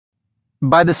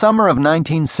By the summer of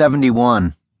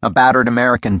 1971, a battered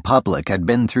American public had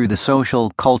been through the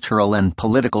social, cultural, and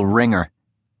political ringer,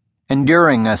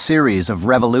 enduring a series of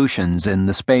revolutions in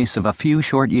the space of a few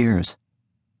short years.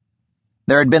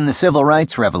 There had been the Civil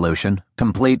Rights Revolution,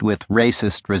 complete with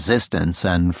racist resistance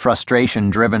and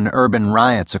frustration-driven urban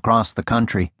riots across the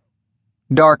country.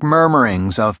 Dark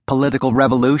murmurings of political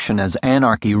revolution as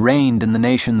anarchy reigned in the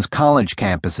nation's college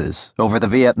campuses over the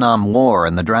Vietnam War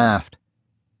and the draft.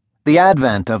 The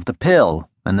advent of the pill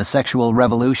and the sexual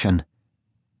revolution.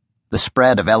 The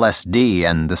spread of LSD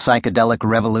and the psychedelic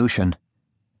revolution.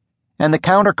 And the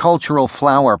countercultural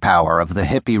flower power of the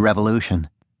hippie revolution.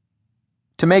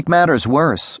 To make matters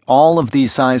worse, all of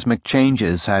these seismic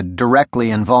changes had directly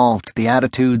involved the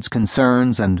attitudes,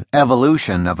 concerns, and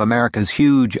evolution of America's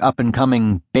huge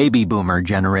up-and-coming baby boomer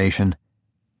generation.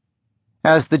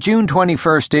 As the June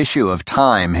 21st issue of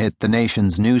Time hit the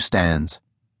nation's newsstands,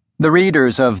 the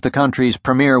readers of the country's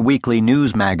premier weekly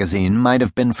news magazine might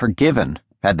have been forgiven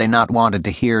had they not wanted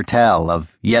to hear tell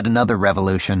of yet another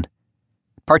revolution,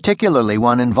 particularly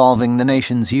one involving the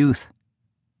nation's youth.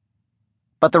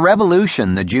 But the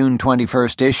revolution the June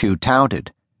 21st issue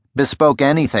touted bespoke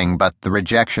anything but the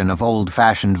rejection of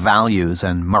old-fashioned values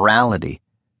and morality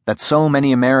that so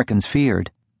many Americans feared.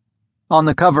 On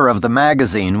the cover of the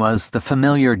magazine was the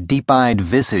familiar deep-eyed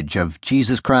visage of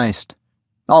Jesus Christ,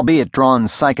 albeit drawn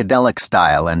psychedelic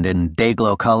style and in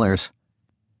dayglow colors.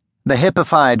 The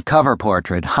hippified cover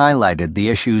portrait highlighted the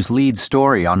issue's lead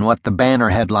story on what the banner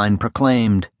headline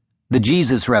proclaimed: the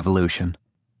Jesus Revolution,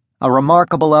 a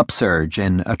remarkable upsurge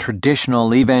in a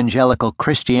traditional evangelical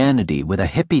Christianity with a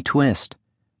hippie twist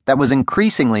that was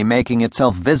increasingly making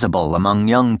itself visible among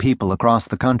young people across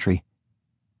the country.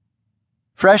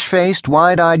 Fresh-faced,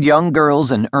 wide-eyed young girls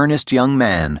and earnest young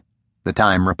men, the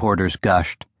Time reporters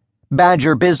gushed.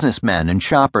 Badger businessmen and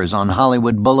shoppers on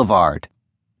Hollywood Boulevard,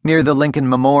 near the Lincoln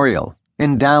Memorial,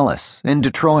 in Dallas, in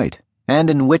Detroit, and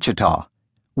in Wichita,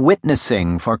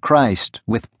 witnessing for Christ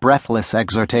with breathless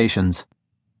exhortations.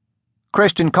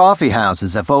 Christian coffee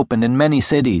houses have opened in many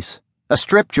cities. A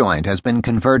strip joint has been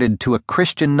converted to a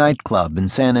Christian nightclub in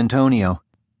San Antonio.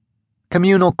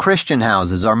 Communal Christian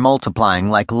houses are multiplying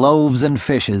like loaves and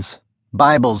fishes.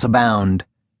 Bibles abound.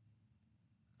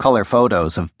 Color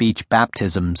photos of beach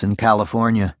baptisms in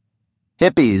California.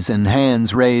 Hippies in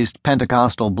hands-raised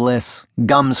Pentecostal bliss,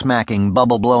 gum-smacking,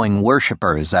 bubble-blowing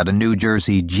worshippers at a New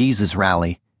Jersey Jesus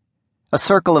rally. A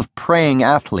circle of praying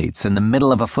athletes in the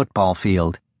middle of a football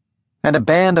field. And a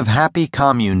band of happy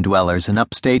commune dwellers in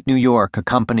upstate New York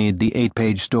accompanied the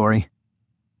 8-page story.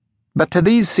 But to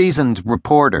these seasoned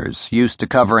reporters, used to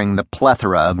covering the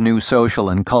plethora of new social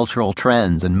and cultural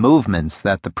trends and movements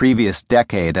that the previous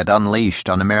decade had unleashed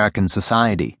on American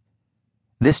society,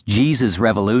 this Jesus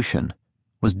revolution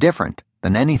was different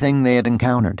than anything they had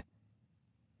encountered.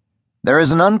 There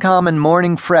is an uncommon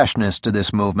morning freshness to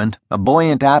this movement, a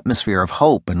buoyant atmosphere of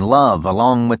hope and love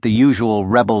along with the usual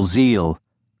rebel zeal,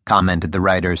 commented the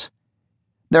writers.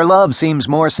 Their love seems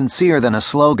more sincere than a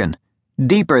slogan,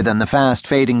 deeper than the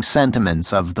fast-fading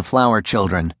sentiments of the flower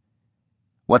children.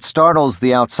 What startles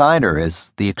the outsider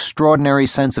is the extraordinary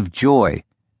sense of joy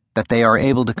that they are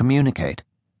able to communicate.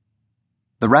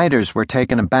 The writers were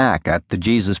taken aback at the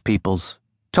Jesus people's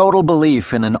total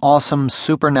belief in an awesome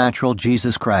supernatural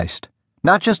Jesus Christ,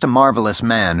 not just a marvelous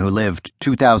man who lived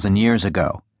 2,000 years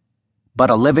ago, but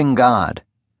a living God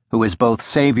who is both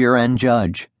Savior and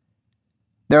Judge.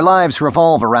 Their lives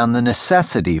revolve around the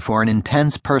necessity for an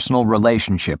intense personal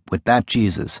relationship with that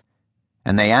Jesus,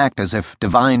 and they act as if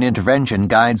divine intervention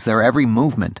guides their every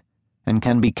movement and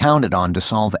can be counted on to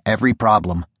solve every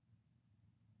problem.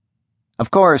 Of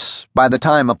course, by the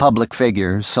time a public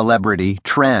figure, celebrity,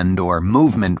 trend, or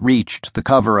movement reached the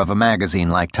cover of a magazine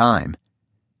like Time,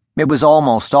 it was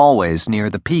almost always near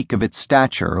the peak of its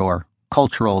stature or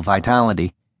cultural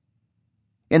vitality.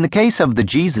 In the case of the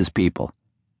Jesus people,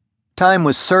 Time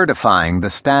was certifying the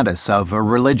status of a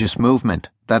religious movement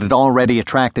that had already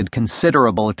attracted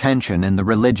considerable attention in the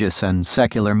religious and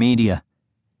secular media.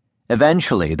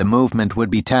 Eventually, the movement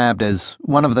would be tabbed as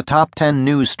one of the top 10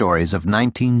 news stories of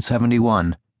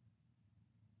 1971.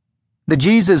 The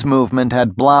Jesus movement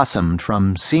had blossomed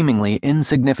from seemingly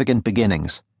insignificant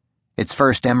beginnings, its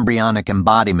first embryonic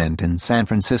embodiment in San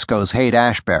Francisco's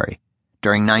Haight-Ashbury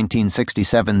during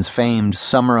 1967's famed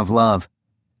Summer of Love.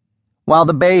 While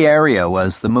the Bay Area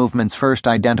was the movement's first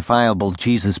identifiable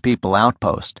Jesus people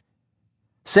outpost,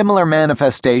 similar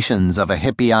manifestations of a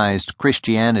hippieized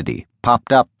Christianity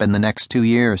popped up in the next 2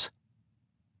 years.